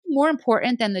more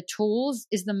important than the tools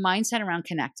is the mindset around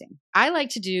connecting. I like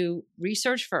to do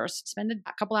research first, spend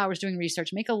a couple hours doing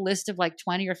research, make a list of like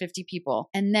 20 or 50 people,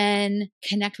 and then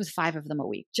connect with 5 of them a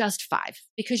week, just 5,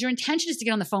 because your intention is to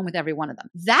get on the phone with every one of them.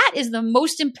 That is the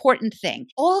most important thing.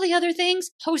 All the other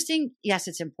things, posting, yes,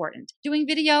 it's important. Doing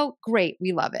video, great.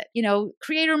 We love it.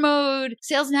 Creator mode,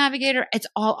 sales navigator, it's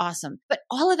all awesome. But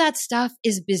all of that stuff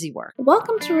is busy work.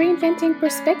 Welcome to Reinventing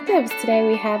Perspectives. Today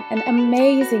we have an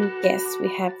amazing guest.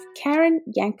 We have Karen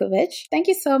Yankovich. Thank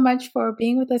you so much for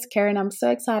being with us, Karen. I'm so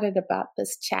excited about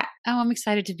this chat. Oh, I'm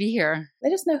excited to be here.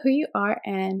 Let us know who you are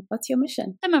and what's your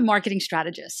mission. I'm a marketing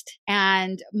strategist,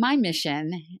 and my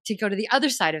mission, to go to the other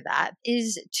side of that,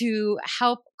 is to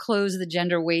help close the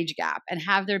gender wage gap and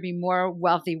have there be more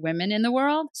wealthy women in the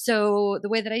world. So the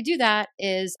way that I do that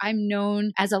is I'm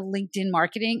known as a LinkedIn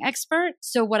marketing expert.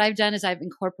 So what I've done is I've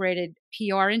incorporated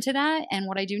PR into that. And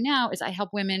what I do now is I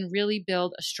help women really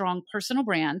build a strong personal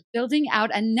brand, building out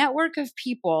a network of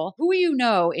people who you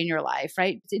know in your life,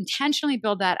 right? To intentionally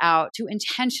build that out, to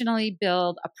intentionally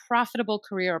build a profitable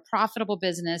career, a profitable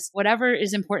business, whatever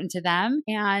is important to them,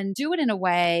 and do it in a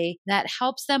way that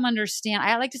helps them understand.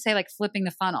 I like to say like flipping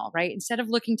the funnel, right? Instead of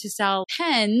looking to sell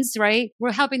pens, right?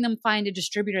 We're helping them find a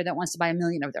distributor that wants to buy 1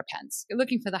 million of their pens. You're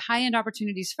looking for the high-end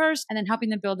opportunities first, and then helping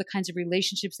them build the kinds of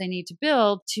relationships they need to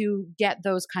build to get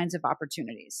those kinds of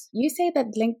opportunities. You say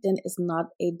that LinkedIn is not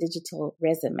a digital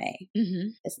resume. Mm-hmm.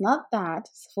 It's not that.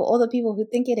 For all the people who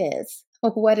think it is,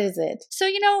 what is it? So,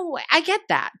 I get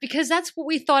that because that's what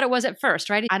we thought it was at first,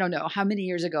 right? I don't know how many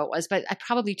years ago it was, but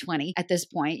probably 20 at this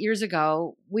point. Years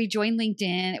ago, we joined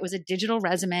LinkedIn. It was a digital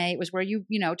resume. It was where you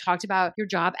talked about your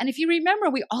job. And if you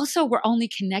remember, we also were only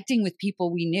connecting with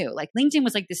people we knew. Like LinkedIn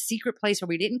was like the secret place where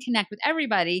we didn't connect with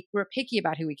everybody. We were picky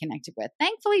about who we connected with.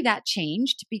 Thankfully, that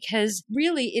changed because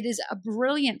really it is a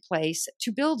brilliant place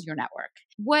to build your network.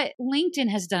 What LinkedIn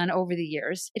has done over the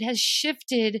years, it has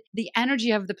shifted the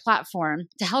energy of the platform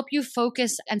to help you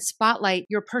focus and spotlight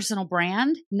your personal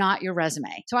brand, not your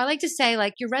resume. So I like to say,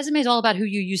 like, your resume is all about who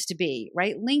you used to be,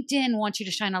 right? LinkedIn wants you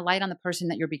to shine a light on the person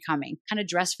that you're becoming, kind of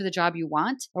dress for the job you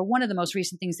want. Or one of the most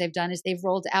recent things they've done is they've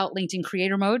rolled out LinkedIn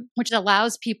Creator Mode, which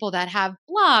allows people that have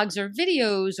blogs or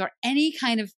videos or any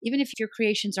kind of, even if your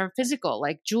creations are physical,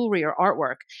 like jewelry or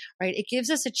artwork, right? It gives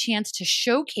us a chance to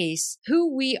showcase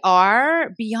who we are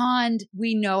beyond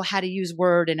we know how to use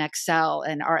Word and Excel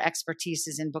and our expertise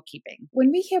is in bookkeeping. When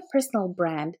we hear personal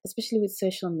brand, especially with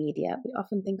social media, we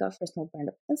often think of personal brand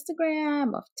of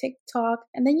Instagram, of TikTok,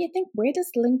 and then you think, where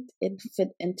does LinkedIn fit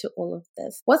into all of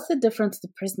this? What's the difference to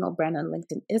personal brand on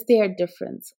LinkedIn? Is there a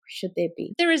difference or should there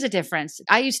be? There is a difference.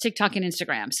 I use TikTok and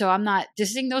Instagram, so I'm not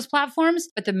dissing those platforms,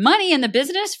 but the money and the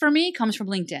business for me comes from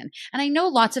LinkedIn. And I know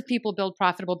lots of people build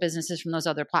profitable businesses from those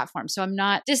other platforms, so I'm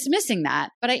not dismissing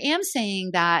that, but I am saying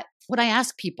that when I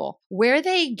ask people where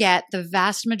they get the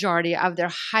vast majority of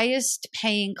their highest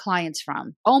paying clients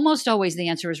from, almost always the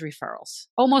answer is referrals.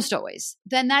 Almost always.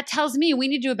 Then that tells me we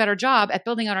need to do a better job at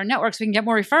building out our network so we can get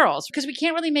more referrals because we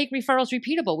can't really make referrals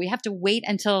repeatable. We have to wait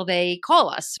until they call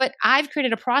us. But I've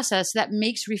created a process that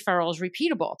makes referrals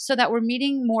repeatable so that we're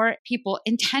meeting more people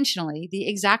intentionally, the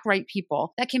exact right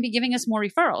people that can be giving us more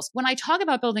referrals. When I talk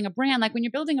about building a brand, like when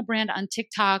you're building a brand on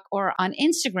TikTok or on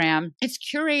Instagram, it's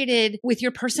curated with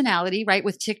your personality, right?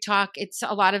 With TikTok, it's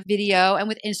a lot of video, and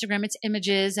with Instagram, it's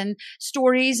images and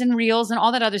stories and reels and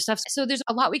all that other stuff. So there's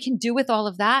a lot we can do with all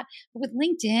of that. But with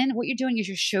LinkedIn, what you're doing is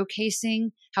you're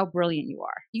showcasing how brilliant you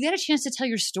are. You get a chance to tell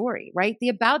your story, right? The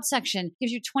About section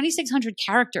gives you 2,600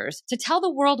 characters to tell the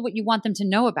world what you want them to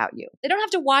know about you. They don't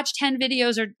have to watch 10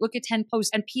 videos or look at 10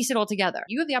 posts and piece it all together.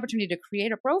 You have the opportunity to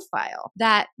create a profile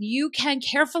that you can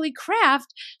carefully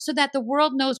craft so that the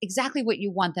world knows exactly what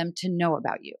you want them to know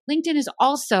about you. LinkedIn is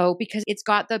also, because it's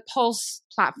got the Pulse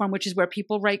platform, which is where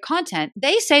people write content,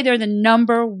 they say they're the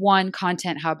 #1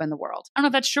 content hub in the world. I don't know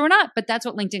if that's true or not, but that's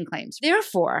what LinkedIn claims.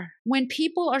 Therefore, when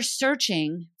people are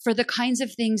searching for the kinds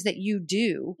of things that you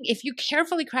do, if you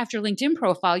carefully craft your LinkedIn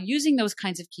profile using those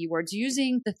kinds of keywords,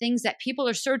 using the things that people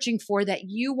are searching for that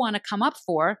you want to come up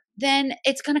for, then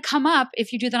it's going to come up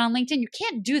if you do that on LinkedIn. You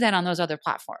can't do that on those other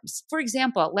platforms. For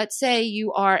example, let's say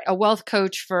you are a wealth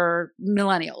coach for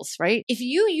millennials, right? If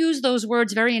you use those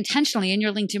words very intentionally in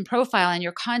your LinkedIn profile and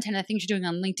your content and the things you're doing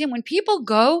on LinkedIn, when people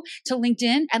go to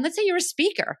LinkedIn, and let's say you're a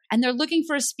speaker and they're looking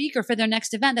for a speaker for their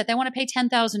next event that they want to pay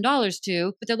 $10,000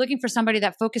 to, but they're looking for somebody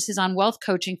that focuses on wealth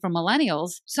coaching for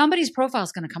millennials, somebody's profile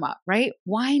is going to come up, right?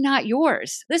 Why not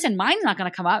yours? Listen, mine's not going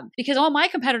to come up because all my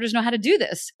competitors know how to do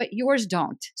this, but yours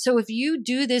don't. So if you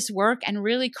do this work and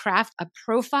really craft a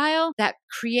profile that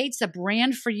creates a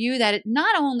brand for you, that it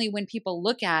not only when people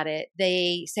look at it,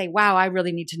 they say, wow, I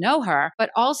really need to know her, but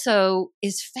also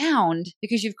is found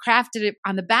because you've crafted it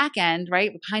on the back end,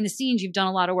 right? Behind the scenes, you've done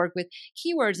a lot of work with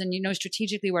keywords and you know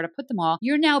strategically where to put them all.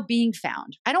 You're now being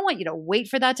found. I don't want you to wait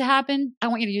for that to happen. I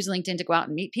want you to use LinkedIn to go out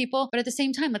and meet people, but at the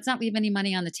same time, let's not leave any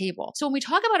money on the table. So when we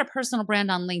talk about a personal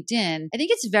brand on LinkedIn, I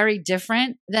think it's very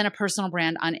different than a personal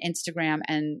brand on Instagram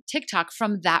and TikTok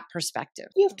from that perspective.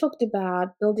 You've talked about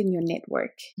building your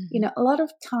network. Mm-hmm. A lot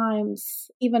of times,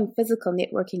 even physical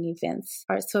networking events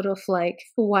are sort of like,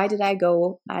 why did I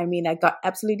go? I mean, I got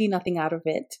absolutely nothing out of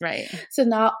it. Right. So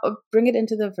now bring it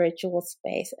into the virtual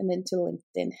space and into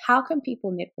LinkedIn. How can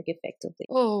people network effectively?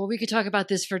 Oh, we could talk about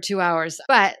this for 2 hours,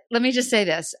 but let me just say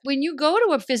this. When you go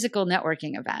to a physical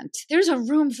networking event, there's a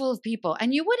room full of people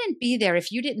and you wouldn't be there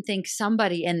if you didn't think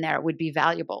somebody in there would be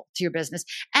valuable to your business.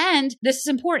 And this is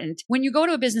important. When you go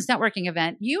to a business networking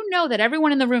event, you know that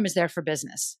everyone in the room is there for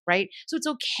business, right? So it's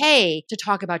okay to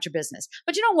talk about your business,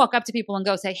 but you don't walk up to people and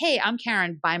go say, hey, I'm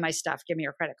Karen, buy my stuff, give me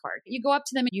your credit card. You go up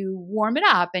to them, you warm it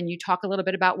up and you talk a little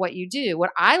bit about what you do.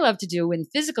 What I love to do in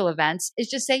physical events is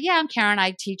just say, yeah, I'm Karen.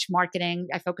 I teach marketing.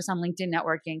 I focus on LinkedIn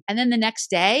networking. And then the next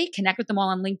day, connect with them all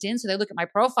on LinkedIn. So they look at my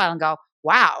profile and go,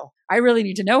 wow, I really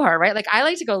need to know her, right? Like I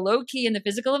like to go low key in the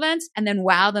physical events and then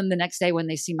wow them the next day when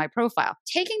they see my profile.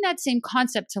 Taking that same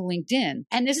concept to LinkedIn.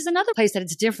 And this is another place that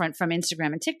it's different from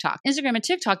Instagram and TikTok. Instagram and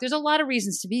TikTok, there's a lot of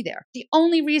reasons to be there. The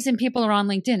only reason people are on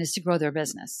LinkedIn is to grow their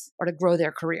business or to grow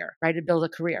their career, right? To build a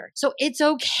career. So it's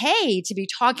okay to be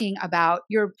talking about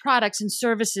your products and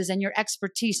services and your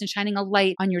expertise and shining a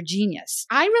light on your genius.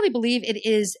 I really believe it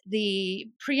is the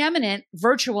preeminent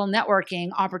virtual networking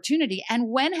opportunity. And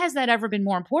when has that ever been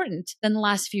more important than the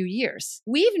last few years?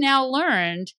 We've now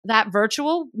learned that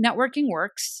virtual networking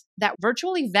works, that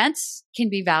virtual events can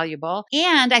be valuable.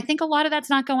 And I think a lot of that's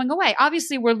not going away.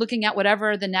 Obviously, we're looking at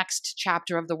whatever the next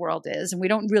chapter of the world is, and we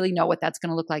don't really know what that's going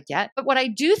to look like yet. But what I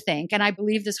do think, and I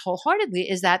believe this wholeheartedly,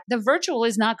 is that the virtual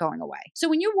is not going away. So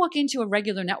when you walk into a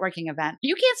regular networking event,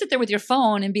 you can't sit there with your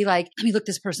phone and be like, let me look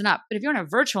this person up. But if you're in a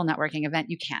virtual networking event,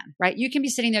 you can, right? You can be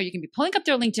sitting there, you can be pulling up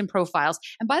their LinkedIn profiles.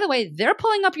 And by the way, they're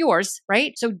pulling up yours,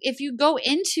 right? So if you go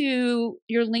into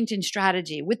your LinkedIn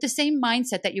strategy with the same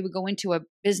mindset that you would go into a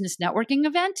business networking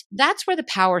event, that's where the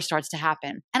power starts to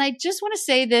happen. And I just want to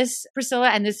say this, Priscilla,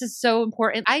 and this is so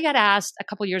important. I got asked a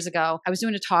couple years ago, I was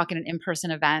doing a talk in an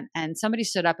in-person event and somebody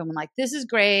stood up and was like, this is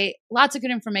great. Lots of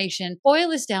good information. Boil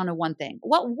this down to one thing.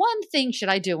 What one thing should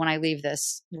I do when I leave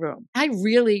this room? I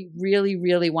really, really,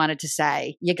 really wanted to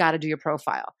say, you got to do your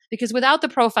profile. Because without the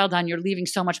profile done, you're leaving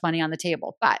so much money on the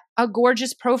table. But a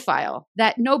gorgeous profile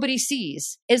that nobody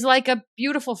sees is like a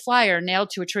beautiful flyer nailed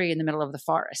to a tree in the middle of the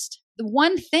forest. The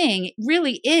one thing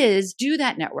really is do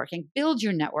that networking, build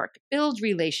your network, build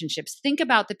relationships, think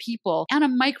about the people on a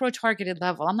micro-targeted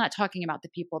level. I'm not talking about the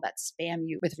people that spam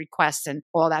you with requests and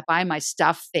all that buy my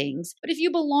stuff things. But if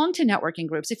you belong to networking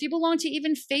groups, if you belong to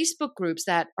even Facebook groups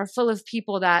that are full of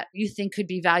people that you think could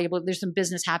be valuable, there's some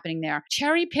business happening there,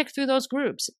 cherry pick through those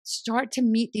groups. Start to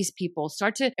meet these people.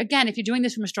 Start to, again, if you're doing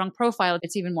this from a strong profile,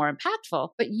 it's even more impactful.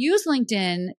 But use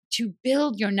LinkedIn to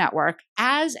build your network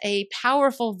as a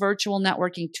powerful virtual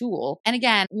networking tool. And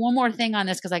again, one more thing on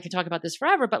this, because I could talk about this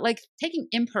forever, but like taking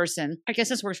in person, I guess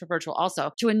this works for virtual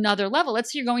also, to another level.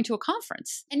 Let's say you're going to a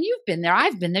conference and you've been there.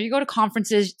 I've been there. You go to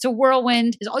conferences, it's a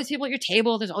whirlwind. There's all these people at your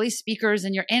table. There's all these speakers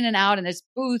and you're in and out and there's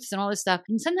booths and all this stuff.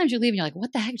 And sometimes you leave and you're like,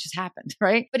 what the heck just happened?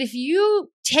 Right? But if you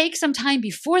take some time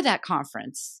before that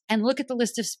conference and look at the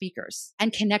list of speakers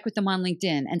and connect with them on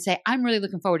LinkedIn and say, I'm really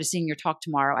looking forward to seeing your talk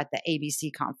tomorrow at the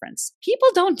ABC conference. People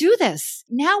don't do this.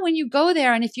 Now, when you go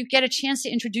there and if you get a chance to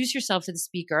introduce yourself to the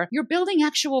speaker, you're building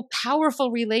actual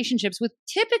powerful relationships with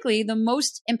typically the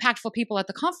most impactful people at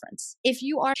the conference. If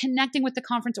you are connecting with the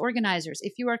conference organizers,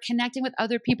 if you are connecting with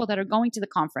other people that are going to the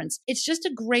conference, it's just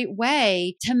a great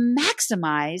way to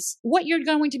maximize what you're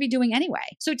going to be doing anyway.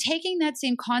 So taking that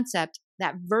same concept,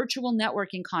 that virtual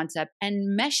networking concept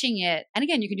and meshing it. And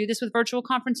again, you can do this with virtual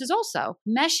conferences also,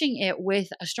 meshing it with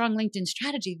a strong LinkedIn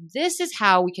strategy. This is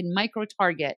how we can micro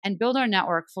target and build our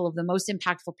network full of the most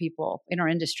impactful people in our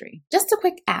industry. Just a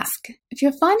quick ask. If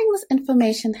you're finding this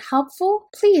information helpful,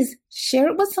 please share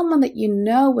it with someone that you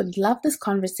know would love this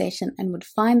conversation and would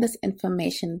find this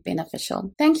information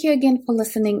beneficial. Thank you again for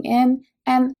listening in.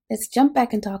 And Let's jump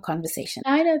back into our conversation.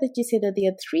 I know that you said that there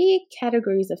are 3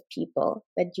 categories of people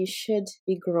that you should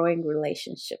be growing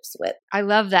relationships with. I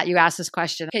love that you asked this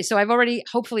question. Okay, so I've already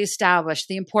hopefully established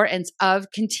the importance of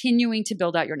continuing to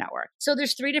build out your network. So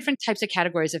there's 3 different types of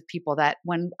categories of people that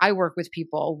when I work with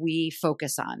people, we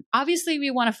focus on. Obviously, we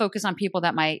want to focus on people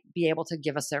that might be able to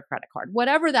give us their credit card,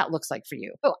 whatever that looks like for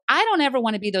you. But I don't ever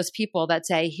want to be those people that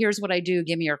say, here's what I do,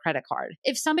 give me your credit card.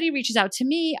 If somebody reaches out to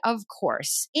me, of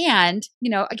course. And,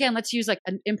 again, let's use like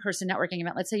an in-person networking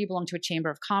event. Let's say you belong to a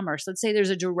chamber of commerce. Let's say there's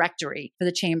a directory for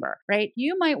the chamber, right?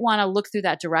 You might want to look through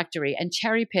that directory and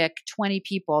cherry pick 20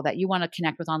 people that you want to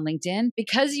connect with on LinkedIn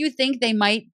because you think they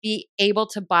might be able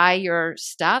to buy your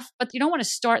stuff, but you don't want to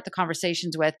start the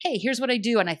conversations with, hey, here's what I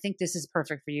do. And I think this is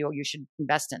perfect for you. You should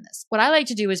invest in this. What I like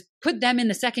to do is put them in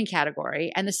the second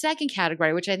category. And the second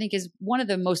category, which I think is one of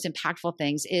the most impactful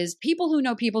things, is people who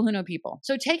know people who know people.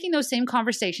 So taking those same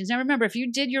conversations. Now, remember, if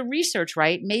you did your research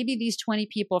right, maybe these 20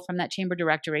 people from that chamber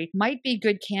directory might be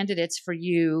good candidates for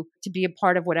you to be a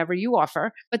part of whatever you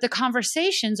offer. But the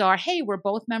conversations are, hey, we're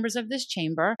both members of this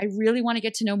chamber. I really want to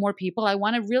get to know more people. I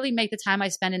want to really make the time I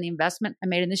spend in the investment I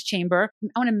made in this chamber.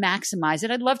 I want to maximize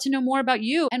it. I'd love to know more about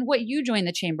you and what you join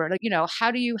the chamber. Like,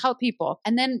 how do you help people?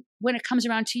 And then when it comes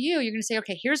around to you, you're going to say,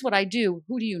 okay, here's what I do.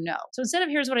 Who do you know? So instead of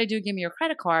here's what I do, give me your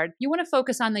credit card, you want to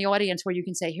focus on the audience where you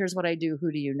can say, here's what I do.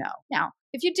 Who do you know? Now,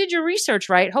 if you did your research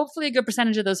right, hopefully a good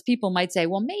percentage of those people might say,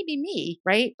 well, maybe me,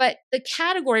 right? But the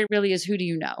category really is who do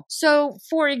you know? So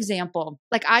for example,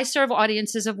 like I serve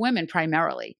audiences of women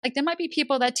primarily. Like there might be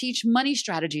people that teach money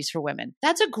strategies for women.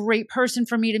 That's a great person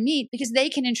for me to meet because they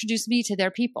can introduce me to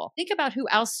their people. Think about who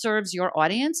else serves your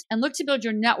audience and look to build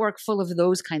your network full of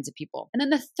those kinds of people. And then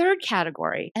the third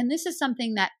category, and this is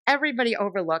something that everybody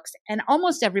overlooks and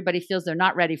almost everybody feels they're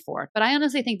not ready for, but I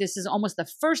honestly think this is almost the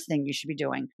first thing you should be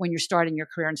doing when you're starting your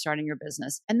career and starting your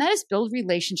business. And that is build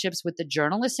relationships with the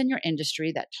journalists in your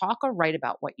industry that talk or write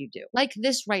about what you do. Like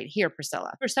this right here,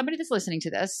 Priscilla. For somebody that's listening to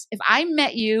this, if I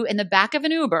met you in the back of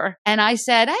an Uber and I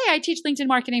said, hey, I teach LinkedIn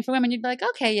marketing for women, you'd be like,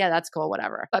 okay, yeah, that's cool,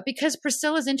 whatever. But because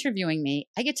Priscilla's interviewing me,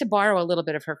 I get to borrow a little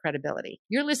bit of her credibility.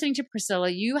 You're listening to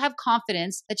Priscilla. You have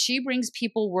confidence that she brings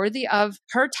people worthy of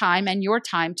her time and your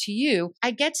time to you. I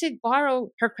get to borrow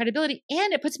her credibility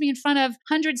and it puts me in front of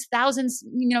hundreds, thousands,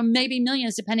 maybe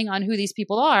millions, depending on who these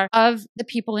people are, of the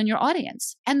people in your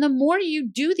audience. And the more you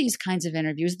do these kinds of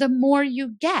interviews, the more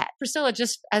you get. Priscilla,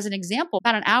 just as an example,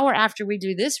 about an hour after we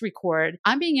do this record,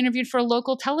 I'm being interviewed for a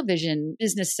local television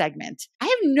business segment. I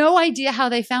have no idea how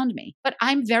they found me, but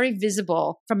I'm very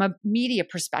visible from a media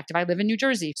perspective. I live in New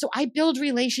Jersey. So I build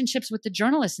relationships with the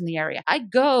journalists in the area. I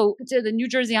go to the New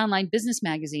Jersey online business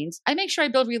magazines. I make sure I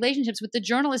build relationships with the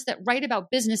journalists that write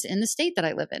about business in the state that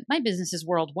I live in. My business is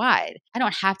worldwide. I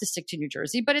don't have to stick to New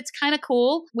Jersey, but it's kind of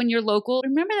cool when you're local.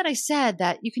 Remember that I said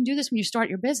that you can do this when you start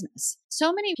your business.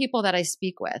 So many people that I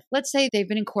speak with, let's say they've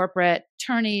been in corporate,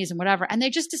 attorneys and whatever, and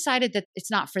they just decided that it's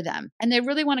not for them. And they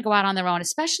really want to go out on their own,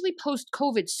 especially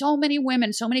post-COVID. So many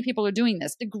women, so many people are doing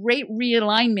this. The great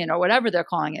realignment or whatever they're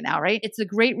calling it now, right? It's the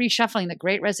great reshuffling, the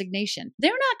great resignation.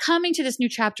 They're not coming to this new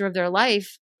chapter of their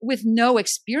life with no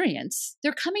experience.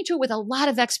 They're coming to it with a lot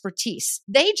of expertise.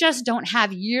 They just don't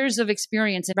have years of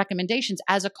experience and recommendations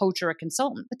as a coach or a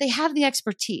consultant, but they have the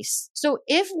expertise. So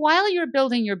if while you're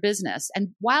building your business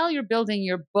and while you're building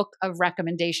your book of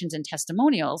recommendations and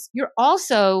testimonials, you're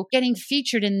also getting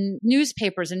featured in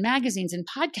newspapers and magazines and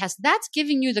podcasts, that's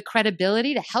giving you the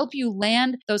credibility to help you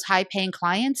land those high-paying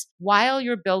clients while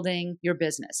you're building your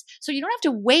business. So you don't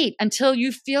have to wait until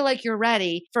you feel like you're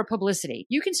ready for publicity.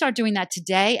 You can start doing that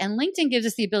today. And LinkedIn gives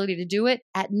us the ability to do it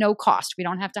at no cost. We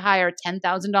don't have to hire a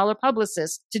 $10,000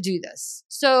 publicist to do this.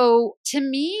 So to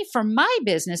me, for my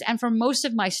business and for most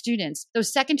of my students,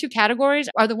 those second 2 categories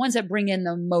are the ones that bring in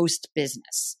the most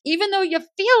business. Even though you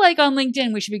feel like on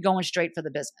LinkedIn, we should be going straight for the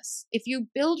business. If you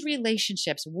build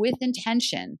relationships with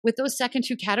intention with those second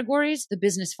 2 categories, the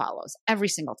business follows every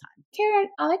single time. Karen,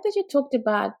 I like that you talked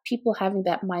about people having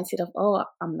that mindset of, oh,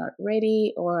 I'm not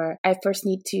ready, or I first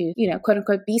need to, quote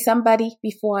unquote, be somebody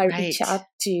before I reach out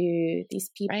to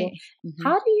these people. Right. Mm-hmm.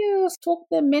 How do you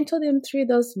mentor them through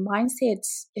those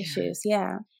mindsets issues?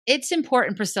 Yeah. It's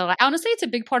important, Priscilla. Honestly, it's a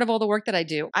big part of all the work that I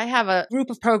do. I have a group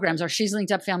of programs, our She's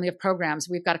Linked Up family of programs.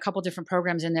 We've got a couple different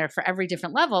programs in there for every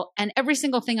different level. And every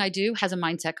single thing I do has a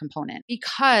mindset component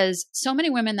because so many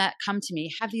women that come to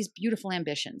me have these beautiful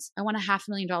ambitions. I want a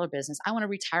 $500,000 business. I want to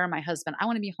retire my husband. I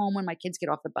want to be home when my kids get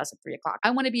off the bus at 3:00.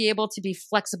 I want to be able to be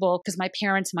flexible because my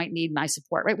parents might need my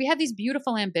support, right? We have these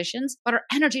beautiful ambitions, but our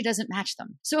energy doesn't match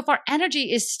them. So if our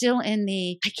energy is still in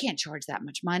the, I can't charge that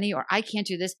much money or I can't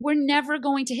do this, we're never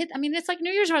going to to hit. I mean, it's like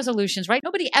New Year's resolutions, right?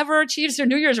 Nobody ever achieves their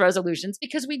New Year's resolutions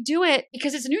because we do it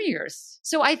because it's New Year's.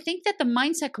 So I think that the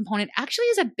mindset component actually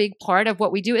is a big part of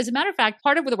what we do. As a matter of fact,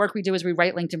 part of the work we do is we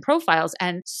write LinkedIn profiles.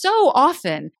 And so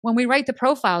often when we write the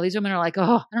profile, these women are like, oh,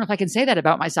 I don't know if I can say that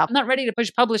about myself. I'm not ready to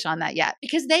push publish on that yet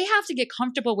because they have to get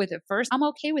comfortable with it first. I'm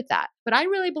okay with that. But I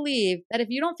really believe that if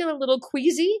you don't feel a little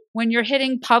queasy when you're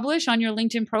hitting publish on your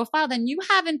LinkedIn profile, then you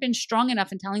haven't been strong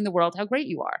enough in telling the world how great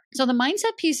you are. So the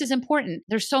mindset piece is important.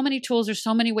 There's so many tools, there's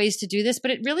so many ways to do this,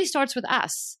 but it really starts with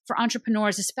us for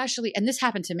entrepreneurs, especially. And this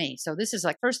happened to me. So this is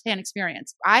like firsthand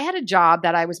experience. I had a job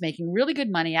that I was making really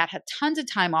good money at, had tons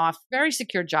of time off, very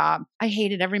secure job. I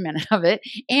hated every minute of it.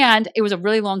 And it was a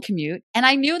really long commute. And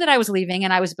I knew that I was leaving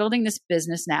and I was building this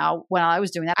business now while I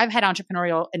was doing that. I've had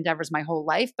entrepreneurial endeavors my whole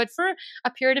life, but for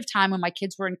a period of time when my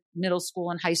kids were in middle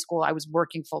school and high school, I was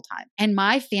working full time. And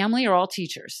my family are all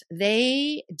teachers.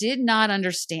 They did not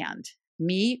understand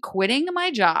me quitting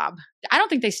my job. I don't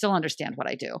think they still understand what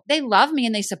I do. They love me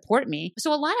and they support me.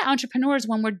 So a lot of entrepreneurs,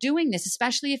 when we're doing this,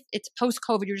 especially if it's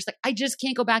post-COVID, you're just like, I just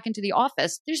can't go back into the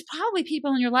office. There's probably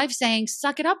people in your life saying,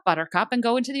 suck it up, buttercup, and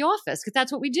go into the office because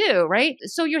that's what we do, right?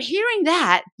 So you're hearing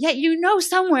that, yet you know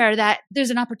somewhere that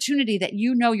there's an opportunity that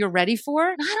you know you're ready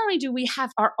for. Not only do we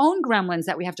have our own gremlins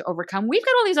that we have to overcome, we've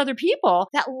got all these other people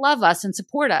that love us and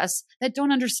support us that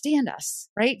don't understand us,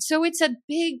 right? So it's a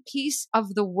big piece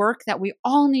of the work that we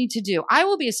all need to do. I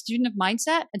will be a student of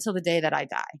mindset until the day that I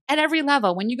die. At every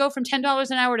level, when you go from $10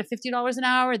 an hour to $50 an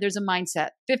hour, there's a mindset.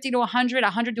 50 to 100,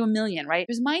 100 to a million, right?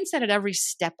 There's mindset at every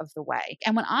step of the way.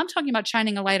 And when I'm talking about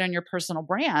shining a light on your personal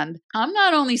brand, I'm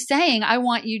not only saying I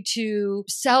want you to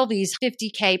sell these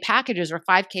 50K packages or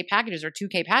 5K packages or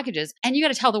 2K packages, and you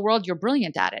got to tell the world you're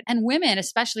brilliant at it. And women,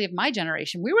 especially of my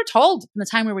generation, we were told from the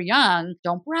time we were young,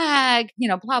 don't brag,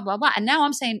 blah, blah, blah. And now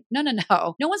I'm saying, no.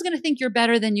 No one's going to think you're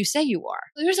better than you say you are.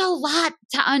 There's a lot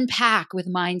to unpack with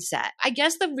mindset. I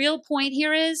guess the real point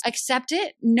here is accept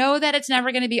it. Know that it's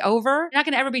never going to be over. You're not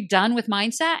going to ever be done with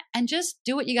mindset, and just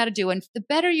do what you got to do. And the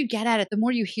better you get at it, the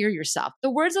more you hear yourself. The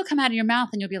words will come out of your mouth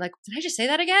and you'll be like, did I just say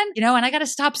that again? And I got to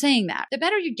stop saying that. The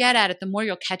better you get at it, the more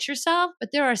you'll catch yourself. But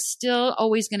there are still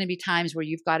always going to be times where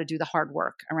you've got to do the hard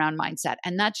work around mindset.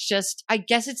 And that's just, I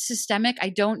guess it's systemic. I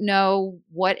don't know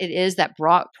what it is that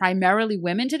brought primarily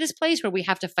women to this place where we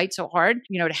have to fight so hard,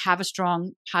 to have a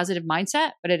strong, positive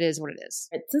mindset, but it is what it is.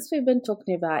 Since we've been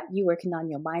talking about you working on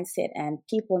your mindset and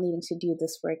people needing to do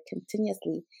this work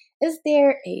continuously, is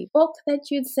there a book that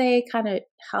you'd say kind of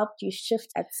helped you shift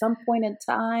at some point in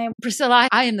time? Priscilla,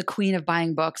 I am the queen of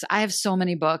buying books. I have so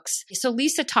many books. So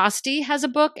Lisa Tosti has a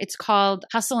book. It's called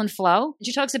Hustle and Flow.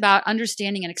 She talks about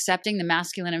understanding and accepting the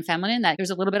masculine and feminine, that there's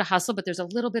a little bit of hustle, but there's a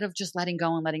little bit of just letting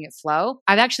go and letting it flow.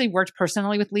 I've actually worked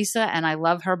personally with Lisa and I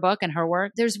love her book and her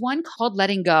work. There's one called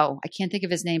Letting Go. I can't think of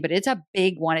his name, but it's a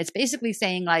big one. It's basically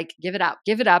saying like, give it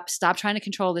up, stop trying to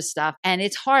control this stuff. And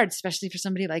it's hard, especially for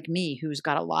somebody like me who's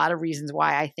got a lot of reasons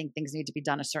why I think things need to be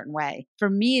done a certain way. For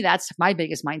me, that's my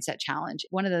biggest mindset challenge.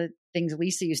 One of the things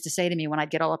Lisa used to say to me when I'd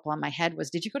get all up on my head was,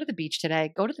 did you go to the beach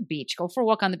today? Go to the beach. Go for a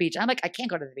walk on the beach. I'm like, I can't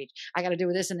go to the beach. I got to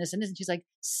do this and this and this. And she's like,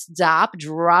 stop,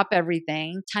 drop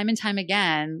everything. Time and time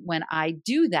again, when I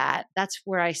do that, that's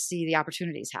where I see the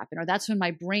opportunities happen, or that's when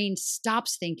my brain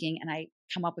stops thinking and I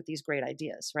come up with these great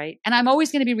ideas, right? And I'm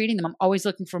always going to be reading them. I'm always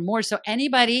looking for more. So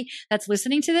anybody that's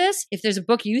listening to this, if there's a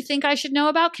book you think I should know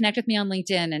about, connect with me on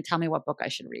LinkedIn and tell me what book I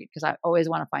should read, because I always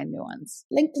want to find new ones.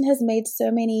 LinkedIn has made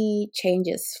so many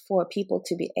changes for people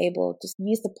to be able to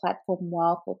use the platform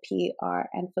well for PR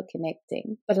and for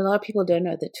connecting. But a lot of people don't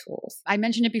know the tools. I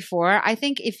mentioned it before. I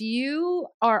think if you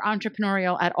are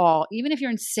entrepreneurial at all, even if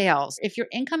you're in sales, if your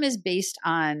income is based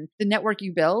on the network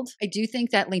you build, I do think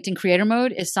that LinkedIn Creator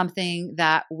Mode is something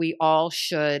that we all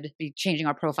should be changing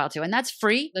our profile to. And that's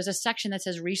free. There's a section that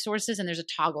says resources and there's a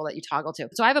toggle that you toggle to.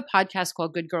 So I have a podcast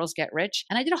called Good Girls Get Rich.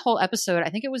 And I did a whole episode,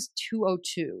 I think it was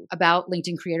 202, about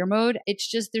LinkedIn Creator Mode. It's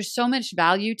just, there's so much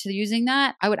value to using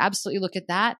that. I would absolutely look at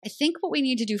that. I think what we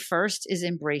need to do first is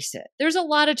embrace it. There's a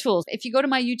lot of tools. If you go to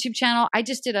my YouTube channel, I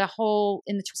just did a whole,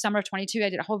 in the summer of 22, I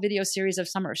did a whole video series of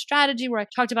Summer of Strategy where I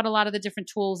talked about a lot of the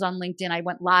different tools on LinkedIn. I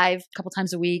went live a couple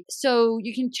times a week. So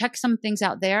you can check some things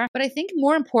out there. But I think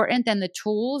more important than the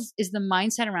tools is the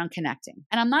mindset around connecting.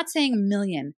 And I'm not saying a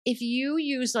million. If you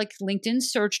use like LinkedIn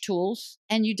search tools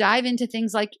and you dive into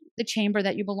things like the chamber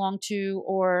that you belong to,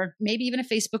 or maybe even a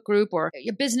Facebook group or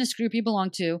a business group you belong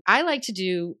to. I like to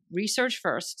do research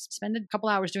first, spend a couple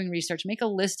hours doing research, make a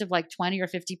list of like 20 or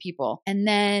 50 people, and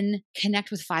then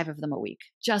connect with 5 of them a week,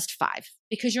 just 5.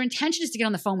 Because your intention is to get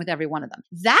on the phone with every one of them.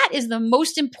 That is the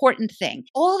most important thing.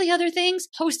 All the other things,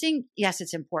 posting, yes,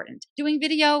 it's important. Doing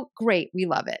video, great, we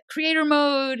love it. Creator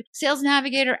mode, sales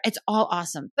navigator, it's all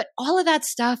awesome. But all of that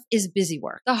stuff is busy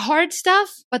work. The hard stuff,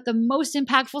 but the most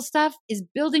impactful stuff is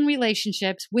building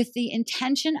relationships with the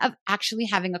intention of actually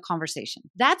having a conversation.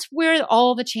 That's where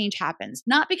all the change happens.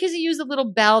 Not because you use a little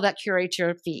bell that curates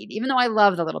your feed, even though I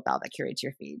love the little bell that curates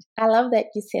your feed. I love that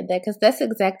you said that because that's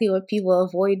exactly what people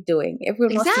avoid doing.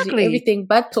 Everyone wants to do everything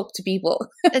but talk to people.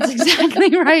 That's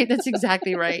exactly right. That's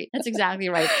exactly right. That's exactly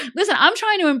right. Listen, I'm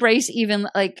trying to embrace even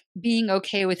like being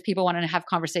okay with people wanting to have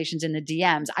conversations in the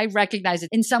DMs. I recognize it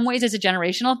in some ways as a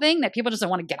generational thing that people just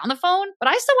don't want to get on the phone, but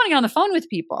I still want to get on the phone with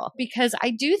people because I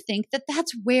do think that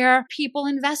that's where people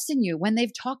invest in you when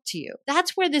they've talked to you.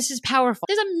 That's where this is powerful.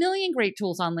 There's a million great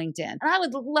tools on LinkedIn, and I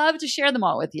would love to share them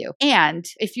all with you. And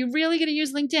if you're really going to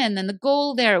use LinkedIn, then the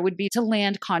goal there would be to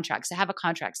land contracts, to have a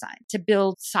contract signed, to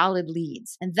build solid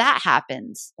leads. And that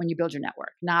happens when you build your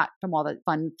network, not from all the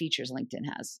fun features LinkedIn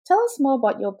has. Tell us more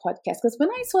about your podcast, because when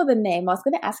I saw the name, I was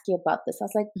going to ask you about this. I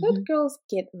was like, Good Girls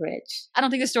Get Rich. I don't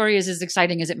think the story is as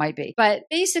exciting as it might be. But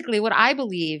basically what I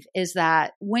believe is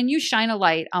that when you shine a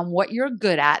light on what you're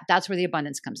good at, that's where the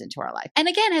abundance comes into our life. And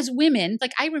again, as women,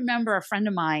 like I remember a friend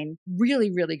of mine,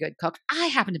 really, really good cook. I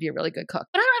happen to be a really good cook,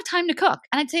 but I don't have time to cook.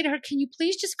 And I'd say to her, can you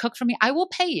please just cook for me? I will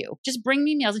pay you. Just bring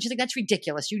me meals. And she's like, that's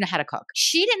ridiculous. You know how to cook.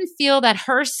 She didn't feel that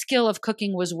her skill of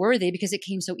cooking was worthy because it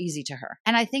came so easy to her.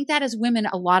 And I think that as women,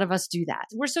 a lot of us do that.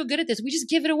 We're so good at this. We just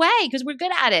give it away because we're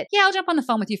good at it. Yeah, I'll jump on the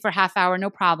phone with you for a half hour, no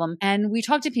problem. And we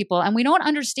talk to people and we don't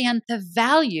understand the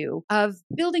value of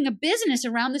building a business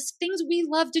around the things we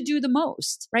love to do the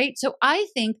most, right? So I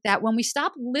think that when we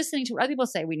stop listening to what other people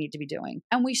say we need to be doing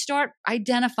and we start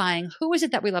identifying who is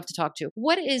it that we love to talk to,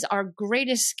 what is our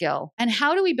greatest skill, and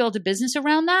how do we build a business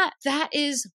around that, that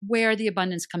is where the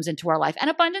abundance comes into our life. And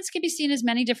abundance can be seen as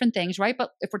many different things, right?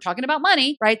 But if we're talking about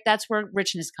money, right, that's where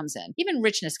richness comes in. Even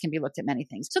richness can be looked at many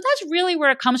things. So that's really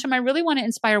where it comes from. I really want to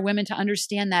inspire women to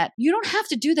understand that you don't have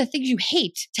to do the things you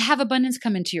hate to have abundance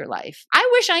come into your life. I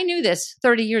wish I knew this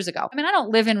 30 years ago. I mean, I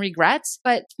don't live in regrets,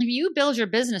 but if you build your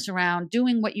business around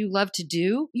doing what you love to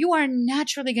do, you are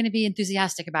naturally going to be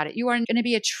enthusiastic about it. You are going to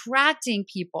be attracting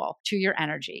people to your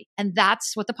energy. And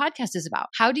that's what the podcast is about.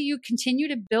 How do you continue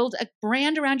to build a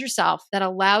brand around yourself that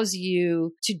allows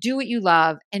you to do what you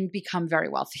love and become very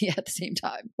wealthy at the same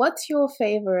time? What's your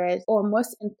favorite or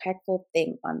most impactful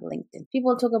thing on LinkedIn?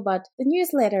 People talk about the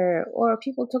newsletter, or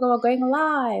people talk about going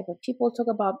live, or people talk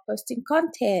about posting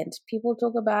content. People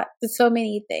talk about so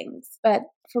many things. But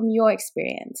from your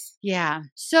experience? Yeah.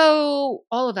 So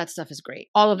all of that stuff is great.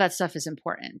 All of that stuff is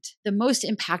important. The most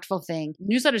impactful thing,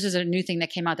 newsletters is a new thing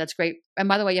that came out. That's great. And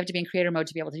by the way, you have to be in creator mode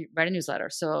to be able to write a newsletter.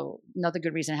 So another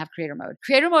good reason to have creator mode.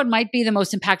 Creator mode might be the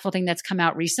most impactful thing that's come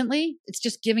out recently. It's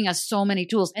just giving us so many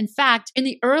tools. In fact, in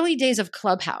the early days of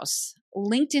Clubhouse,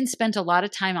 LinkedIn spent a lot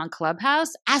of time on Clubhouse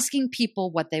asking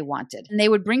people what they wanted. And they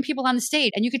would bring people on the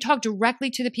stage and you could talk directly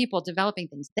to the people developing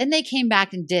things. Then they came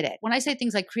back and did it. When I say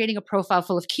things like creating a profile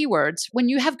full of keywords, when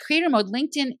you have creator mode,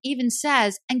 LinkedIn even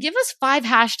says, and give us 5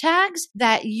 hashtags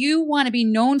that you want to be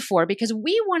known for because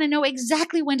we want to know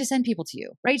exactly when to send people to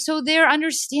you, right? So they're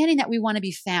understanding that we want to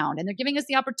be found and they're giving us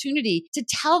the opportunity to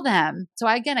tell them. So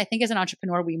again, I think as an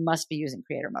entrepreneur, we must be using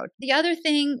creator mode. The other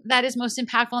thing that is most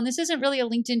impactful, and this isn't really a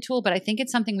LinkedIn tool, but I think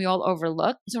it's something we all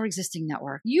overlook, is our existing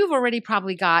network. You've already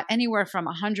probably got anywhere from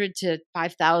 100 to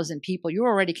 5,000 people you're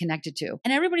already connected to.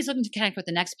 And everybody's looking to connect with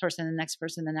the next person, the next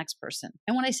person, the next person.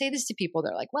 And when I say this to people,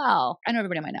 they're like, well, I know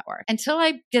everybody in my network. Until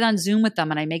I get on Zoom with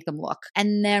them and I make them look.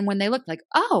 And then when they look like,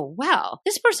 oh, well,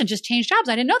 this person just changed jobs.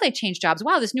 I didn't know they changed jobs.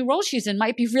 Wow, this new role she's in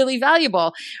might be really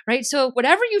valuable, right? So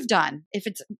whatever you've done, if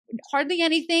it's hardly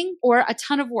anything or a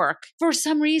ton of work, for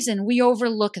some reason, we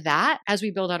overlook that as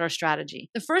we build out our strategy.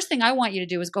 The first thing I want you to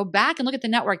do is go back and look at the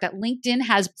network that LinkedIn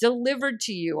has delivered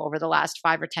to you over the last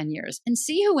 5 or 10 years and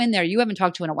see who in there you haven't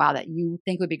talked to in a while that you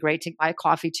think would be great to buy a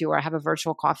coffee to or have a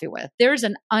virtual coffee with. There's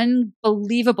an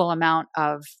unbelievable amount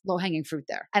of low-hanging fruit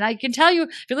there. And I can tell you,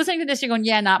 if you're listening to this, you're going,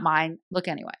 yeah, not mine. Look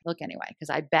anyway, because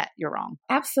I bet you're wrong.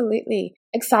 Absolutely.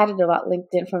 Excited about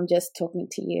LinkedIn from just talking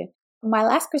to you. My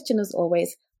last question is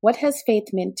always, what has faith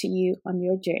meant to you on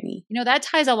your journey? You know, that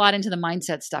ties a lot into the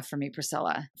mindset stuff for me,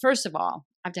 Priscilla. First of all,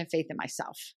 I have to have faith in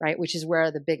myself, right? Which is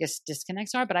where the biggest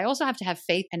disconnects are. But I also have to have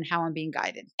faith in how I'm being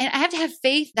guided. And I have to have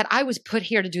faith that I was put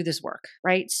here to do this work,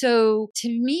 right? So to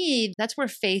me, that's where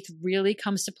faith really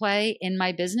comes to play in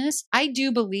my business. I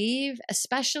do believe,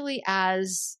 especially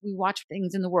as we watch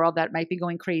things in the world that might be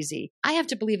going crazy, I have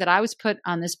to believe that I was put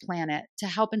on this planet to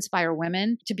help inspire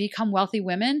women to become wealthy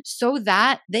women so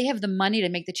that they have the money to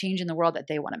make the change in the world that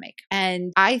they want to make.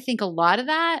 And I think a lot of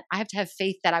that, I have to have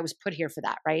faith that I was put here for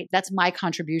that, right? That's my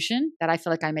contribution that I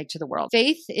feel like I make to the world.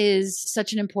 Faith is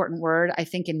such an important word, I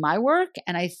think, in my work.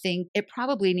 And I think it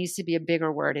probably needs to be a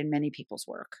bigger word in many people's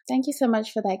work. Thank you so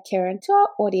much for that, Karen. To our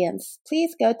audience,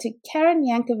 please go to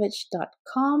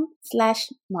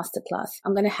KarenYankovich.com/masterclass.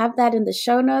 I'm going to have that in the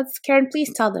show notes. Karen,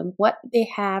 please tell them what they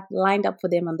have lined up for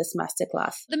them on this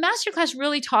masterclass. The masterclass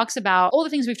really talks about all the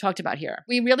things we've talked about here.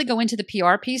 We really go into the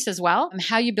PR piece as well, and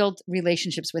how you build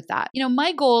relationships with that. You know,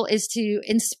 my goal is to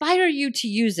inspire you to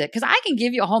use it, because I can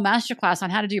give you a whole masterclass on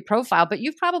how to do your profile, but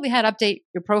you've probably had to update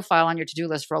your profile on your to-do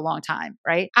list for a long time,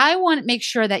 right? I want to make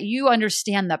sure that you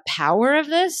understand the power of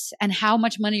this and how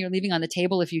much money you're leaving on the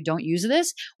table if you don't use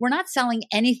this. We're not selling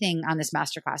anything on this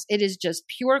masterclass. It is just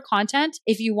pure content.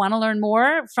 If you want to learn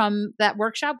more from that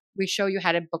workshop, we show you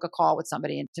how to book a call with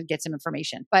somebody and to get some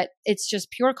information. But it's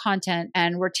just pure content,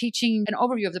 and we're teaching an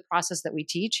overview of the process that we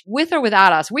teach. With or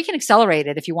without us, we can accelerate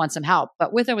it if you want some help,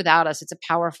 but with or without us, it's a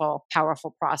powerful,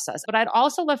 powerful process. But I'd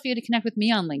also love for you to connect with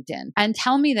me on LinkedIn and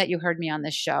tell me that you heard me on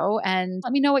this show, and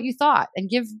let me know what you thought, and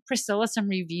give Priscilla some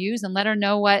reviews and let her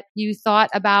know what you thought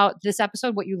about this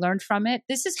episode, what you learned from it.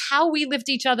 This is how we lift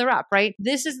each other up, right?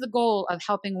 This is the goal of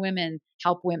helping women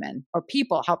help women, or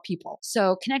people help people.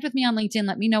 So connect with me on LinkedIn.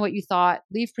 Let me know what you thought.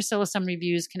 Leave Priscilla some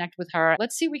reviews. Connect with her.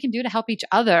 Let's see what we can do to help each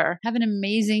other have an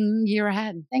amazing year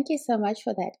ahead. Thank you so much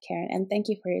for that, Karen. And thank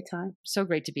you for your time. So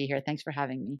great to be here. Thanks for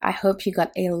having me. I hope you got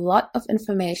a lot of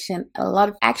information, a lot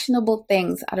of actionable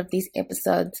things out of these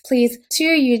episodes. Please,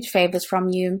 2 huge favors from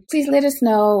you. Please let us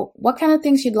know what kind of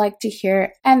things you'd like to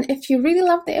hear. And if you really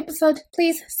love the episode,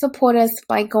 please support us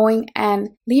by going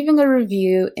and leaving a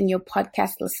review in your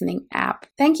podcast listening app.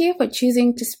 Thank you for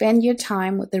choosing to spend your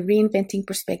time with the Reinventing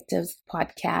Perspectives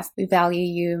podcast. We value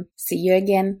you. See you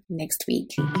again next week.